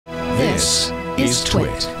This is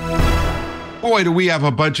TWiT. Boy, do we have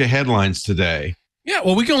a bunch of headlines today. Yeah,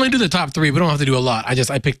 well, we can only do the top three. We don't have to do a lot.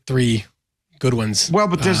 I picked three good ones. Well,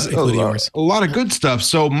 but there's a lot of good stuff.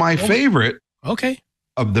 So my favorite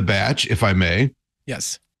of the batch, if I may.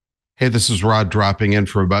 Yes. Hey, this is Rod dropping in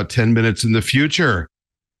for about 10 minutes in the future.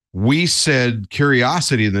 We said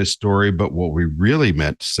Curiosity in this story, but what we really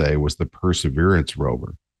meant to say was the Perseverance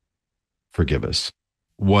rover. Forgive us.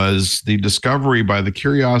 Was the discovery by the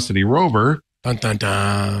Curiosity rover. Dun, dun,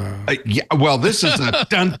 dun. Yeah, well, this is a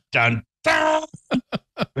dun, dun, dun.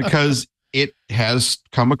 Because it has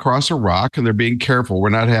come across a rock and they're being careful. We're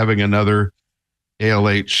not having another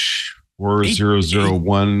ALH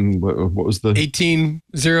 4001. What was the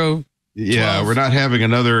 18-0? Yeah, we're not having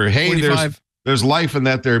another. Hey, 45. there's life in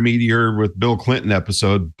that there meteor with Bill Clinton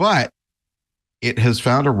episode, but it has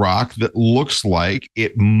found a rock that looks like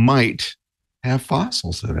it might have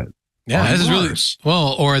fossils in it. Yeah, this is really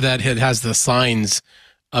well, or that it has the signs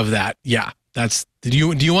of that. Yeah, that's. Do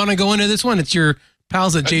you want to go into this one? It's your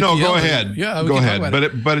pals at JPL. No, go ahead. Yeah, go ahead.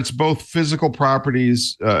 But it's both physical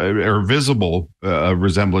properties or visible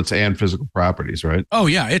resemblance and physical properties, right? Oh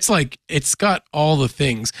yeah, it's got all the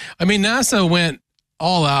things. I mean, NASA went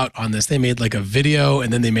all out on this. They made like a video,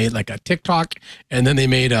 and then they made like a TikTok, and then they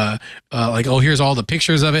made here's all the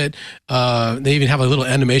pictures of it. They even have a little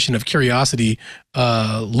animation of Curiosity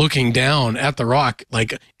looking down at the rock,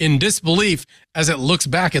 like in disbelief as it looks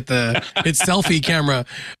back at its selfie camera.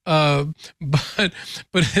 But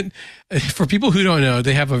for people who don't know,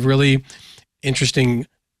 they have a really interesting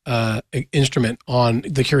instrument on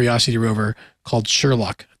the Curiosity rover called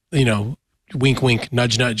Sherlock. Wink, wink,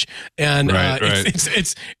 nudge, nudge, and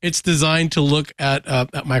it's designed to look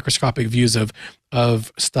at microscopic views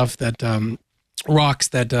of stuff that rocks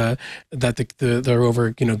that the rover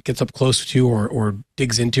gets up close to or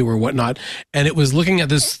digs into or whatnot. And it was looking at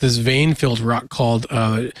this vein filled rock called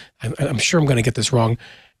I'm sure I'm going to get this wrong.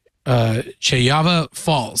 Chayava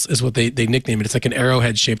Falls is what they nickname it. It's like an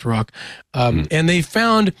arrowhead shaped rock, and they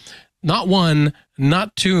found not one,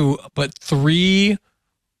 not two, but three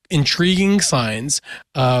intriguing signs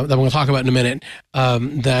that I'm going to talk about in a minute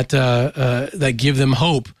that give them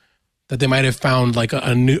hope that they might have found like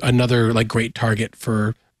another like great target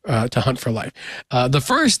for to hunt for life. The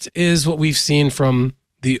first is what we've seen from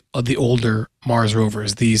the older Mars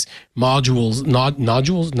rovers. These nodules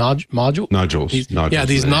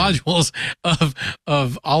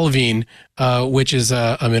of olivine, which is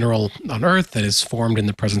a mineral on Earth that is formed in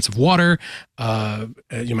the presence of water.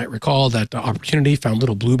 You might recall that Opportunity found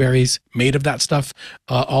little blueberries made of that stuff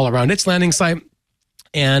all around its landing site,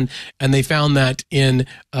 and they found that in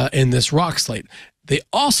this rock slate. They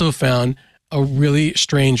also found a really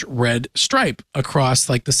strange red stripe across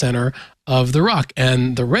like the center of the rock.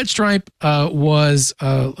 And the red stripe was,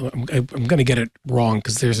 I'm going to get it wrong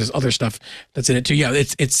because there's this other stuff that's in it too. Yeah,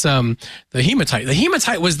 it's the hematite. The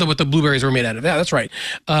hematite was what the blueberries were made out of. Yeah, that's right.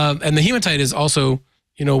 And the hematite is also,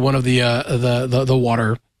 one of the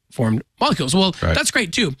water formed molecules. Well, That's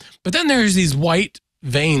great too. But then there's these white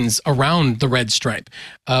veins around the red stripe,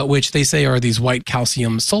 which they say are these white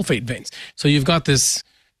calcium sulfate veins. So you've got this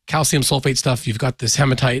calcium sulfate stuff, you've got this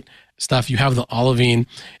hematite stuff, you have the olivine,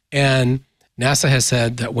 and NASA has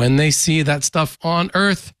said that when they see that stuff on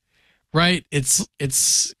Earth, right,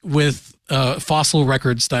 it's with fossil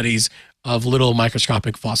record studies of little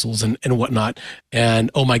microscopic fossils and whatnot,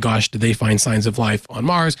 and oh my gosh, did they find signs of life on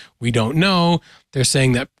Mars? We don't know. They're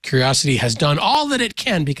saying that Curiosity has done all that it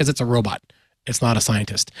can because it's a robot. It's not a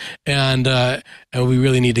scientist, and we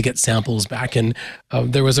really need to get samples back. And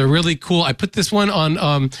there was a really cool. I put this one on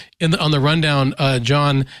on the rundown,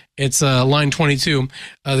 John. It's line 22.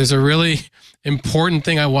 There's a really important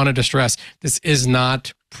thing I wanted to stress. This is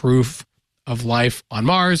not proof of life on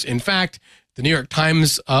Mars. In fact, the New York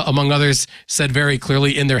Times, among others, said very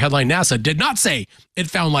clearly in their headline, NASA did not say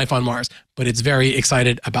it found life on Mars, but it's very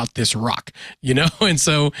excited about this rock. And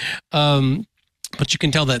so. But you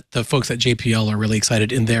can tell that the folks at JPL are really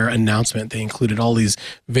excited in their announcement. They included all these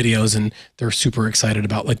videos and they're super excited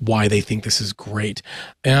about like why they think this is great.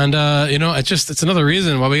 And, it's another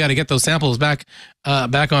reason why we got to get those samples back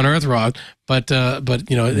on Earth, Rod. But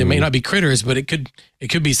it may not be critters, but it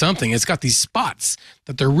could be something. It's got these spots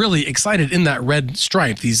that they're really excited in that red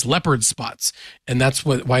stripe, these leopard spots. And that's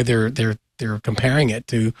why they're comparing it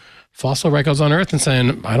to fossil records on Earth and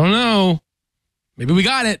saying, I don't know. Maybe we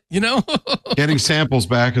got it, Getting samples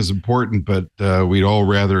back is important, but we'd all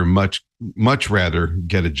much rather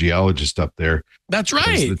get a geologist up there. That's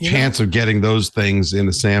right. The chance of getting those things in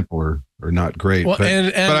a sample are not great. Well, but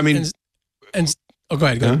I mean, go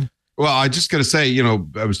ahead. Well, I just got to say, you know,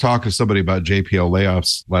 I was talking to somebody about JPL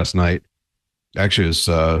layoffs last night. Actually, it's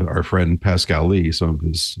our friend Pascal Lee, some of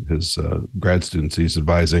his grad students he's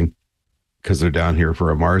advising because they're down here for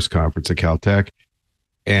a Mars conference at Caltech.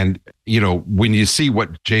 And, you know, when you see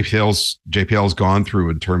what JPL's gone through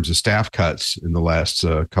in terms of staff cuts in the last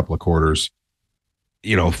couple of quarters,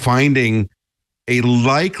 you know, finding a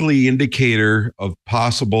likely indicator of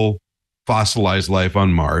possible fossilized life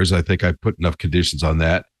on Mars, I think I put enough conditions on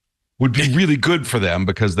that, would be really good for them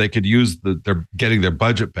because they could use they're getting their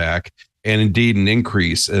budget back and indeed an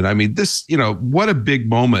increase. And I mean, this, you know, what a big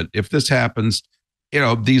moment. If this happens, you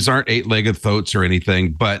know, these aren't 8-legged thoats or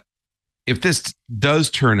anything, but if this does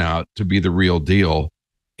turn out to be the real deal,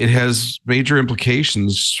 it has major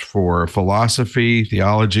implications for philosophy,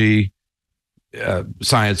 theology,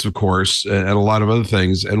 science, of course, and a lot of other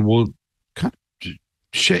things. And we'll kind of,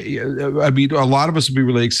 I mean, a lot of us will be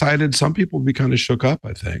really excited. Some people will be kind of shook up,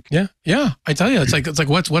 I think. Yeah. I tell you, it's like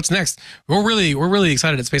what's next? We're really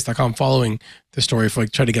excited at space.com following the story for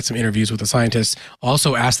try to get some interviews with the scientists.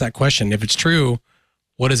 Also ask that question. If it's true,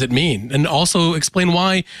 what does it mean? And also explain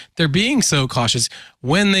why they're being so cautious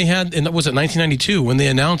when they had, and was it 1992 when they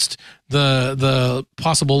announced the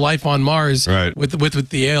possible life on Mars, right, with the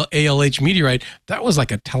ALH meteorite. That was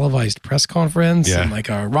like a televised press conference, and like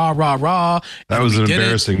a rah. That was an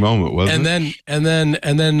embarrassing moment, wasn't it? And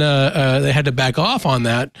then they had to back off on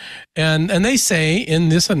that, and they say in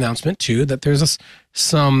this announcement too that there's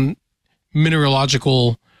some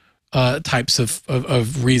mineralogical types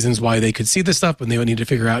of reasons why they could see this stuff, and they would need to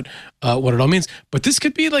figure out what it all means. But this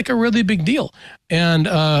could be like a really big deal, and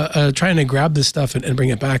trying to grab this stuff and bring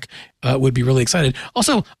it back would be really excited.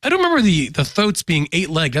 Also, I don't remember the thoats being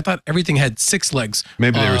 8-legged. I thought everything had 6 legs.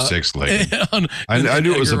 Maybe they were 6-legged. I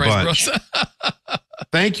knew it was a bunch.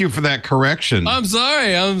 Thank you for that correction. I'm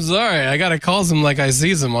sorry. I got to call them like I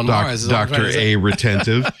see them on Mars. Dr. A.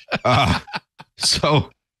 Retentive.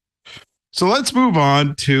 So let's move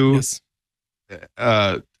on to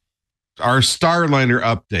our Starliner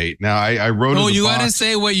update. Now, I wrote. Oh, you got to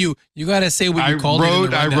say what you called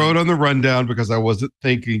it. I wrote on the rundown because I wasn't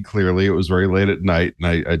thinking clearly. It was very late at night,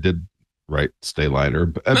 and I did write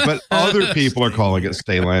Starliner, but other people are calling it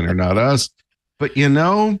Starliner, not us. But you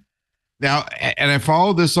know, now, and I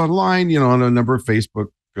followed this online, you know, on a number of Facebook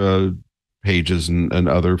pages and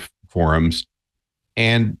other forums,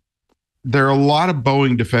 and there are a lot of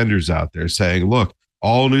Boeing defenders out there saying, look,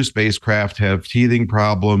 all new spacecraft have teething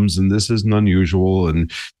problems, and this isn't unusual.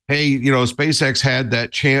 And hey, you know, SpaceX had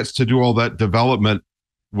that chance to do all that development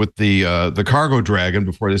with the Cargo Dragon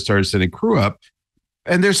before they started sending crew up.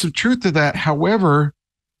 And there's some truth to that. However,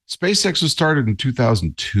 SpaceX was started in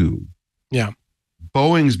 2002. Yeah.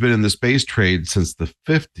 Boeing's been in the space trade since the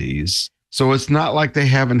 50s. So it's not like they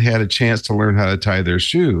haven't had a chance to learn how to tie their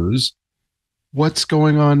shoes. What's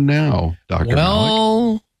going on now, Dr.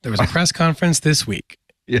 Malik? There was a press conference this week,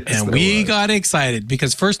 and we got excited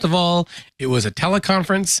because, first of all, it was a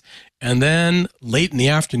teleconference, and then late in the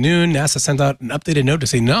afternoon, NASA sent out an updated note to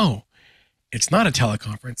say, no, it's not a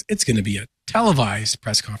teleconference. It's going to be a televised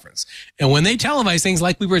press conference. And when they televise things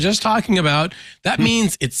like we were just talking about, that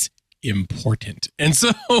means it's important. And so,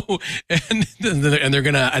 and they're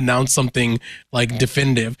going to announce something like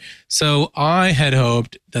definitive. So I had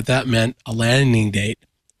hoped that meant a landing date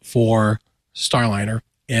for Starliner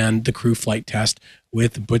and the crew flight test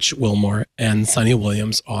with Butch Wilmore and Sonny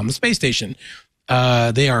Williams on the space station.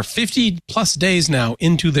 They are 50 plus days now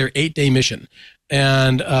into their 8-day mission.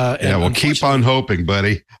 And we'll keep on hoping,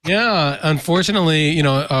 buddy. Yeah, unfortunately, you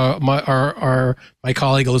know, my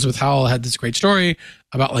colleague Elizabeth Howell had this great story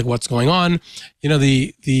about like what's going on. You know,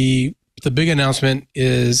 the big announcement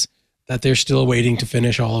is that they're still waiting to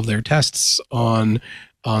finish all of their tests on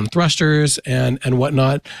thrusters and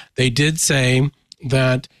whatnot. They did say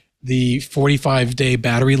that the 45-day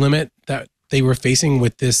battery limit that they were facing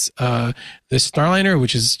with this Starliner,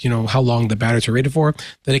 which is, you know, how long the batteries are rated for,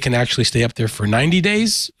 that it can actually stay up there for 90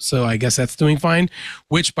 days. So I guess that's doing fine,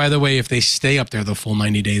 which, by the way, if they stay up there the full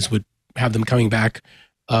 90 days, would have them coming back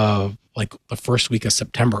like the first week of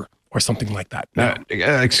September or something like that.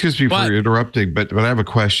 Excuse me for interrupting, but I have a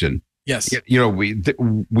question. Yes. You know,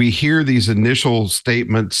 we hear these initial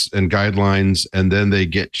statements and guidelines, and then they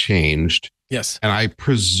get changed. Yes. And I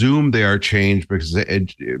presume they are changed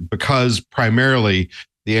because primarily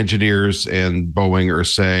the engineers and Boeing are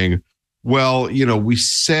saying, well, you know, we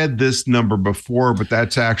said this number before, but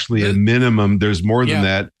that's actually a minimum. There's more than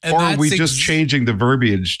that. And or are we just changing the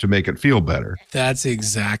verbiage to make it feel better? That's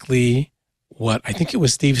exactly what I think it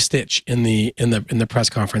was Steve Stitch in the press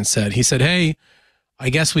conference said. He said, hey, I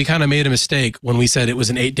guess we kind of made a mistake when we said it was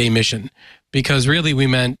an 8-day mission, because really we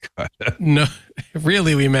meant that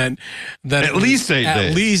at least 8 days.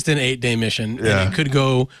 At least an 8-day mission. Yeah. And it could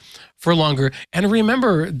go for longer. And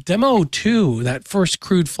remember, Demo 2, that first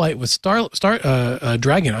crewed flight with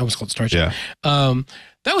Dragon, I almost called Starship. Yeah.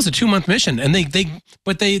 That was a 2-month mission, and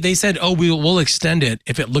they said, oh, we'll extend it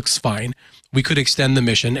if it looks fine. We could extend the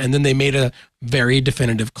mission, and then they made a very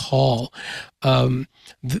definitive call.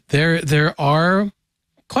 There are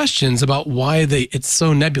questions about why it's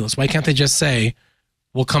so nebulous. Why can't they just say,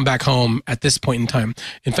 we'll come back home at this point in time?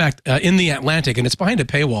 In fact, in the Atlantic, and it's behind a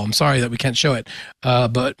paywall, I'm sorry that we can't show it,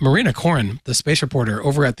 but Marina Koren, the space reporter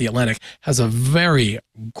over at the Atlantic, has a very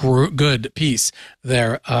good piece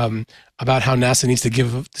there about how NASA needs to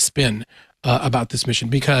give the spin about this mission,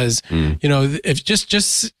 because if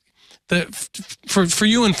just for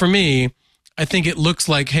you and for me, I think it looks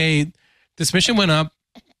like, hey, this mission went up,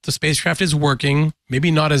 the spacecraft is working, maybe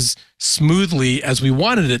not as smoothly as we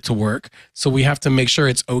wanted it to work, so we have to make sure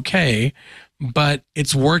it's okay, but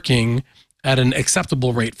it's working at an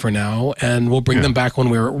acceptable rate for now, and we'll bring them back when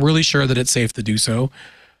we're really sure that it's safe to do so.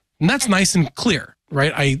 And that's nice and clear,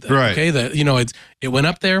 right? Okay, it went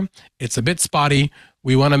up there, it's a bit spotty,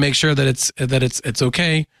 we want to make sure that it's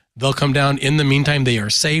okay. They'll come down. In the meantime, they are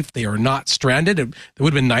safe. They are not stranded. It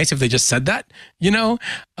would have been nice if they just said that,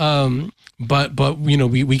 But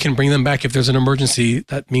we can bring them back if there's an emergency.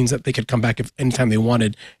 That means that they could come back anytime they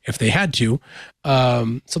wanted, if they had to.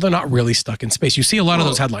 So they're not really stuck in space. You see a lot of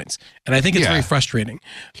those headlines, and I think it's very frustrating.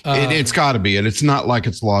 It's got to be, and it's not like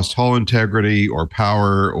it's lost hull integrity or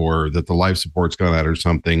power, or that the life support's gone out or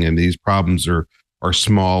something. And these problems are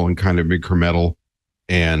small and kind of incremental.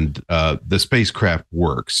 And the spacecraft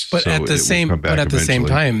works. But at the same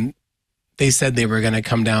time, they said they were going to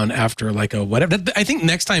come down after like a whatever. I think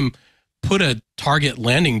next time, put a target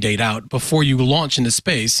landing date out before you launch into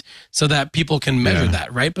space, so that people can measure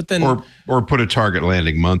that, right? But then, or put a target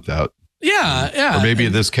landing month out. Yeah. Or maybe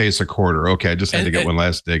in this case, a quarter. Okay, I just had to get one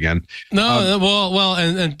last dig in. No,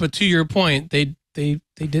 but to your point, they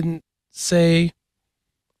didn't say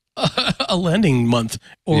a landing month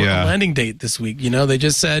or a landing date this week. They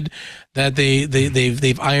just said that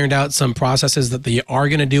they've ironed out some processes that they are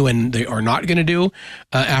going to do and they are not going to do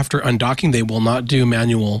after undocking. They will not do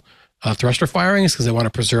manual thruster firings because they want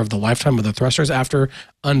to preserve the lifetime of the thrusters after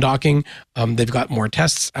undocking. They've got more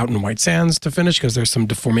tests out in White Sands to finish because there's some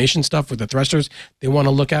deformation stuff with the thrusters they want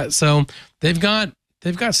to look at. So they've got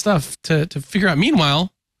stuff to figure out.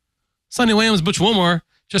 Meanwhile, Sonny Williams, Butch Wilmore,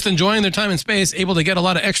 just enjoying their time in space, able to get a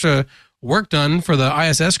lot of extra work done for the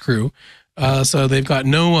ISS crew. So they've got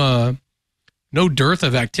no dearth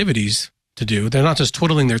of activities to do. They're not just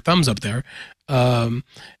twiddling their thumbs up there. And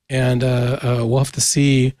we'll have to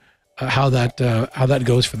see how that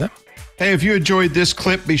goes for them. Hey, if you enjoyed this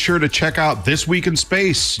clip, be sure to check out This Week in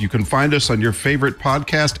Space. You can find us on your favorite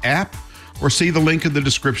podcast app or see the link in the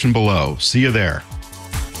description below. See you there.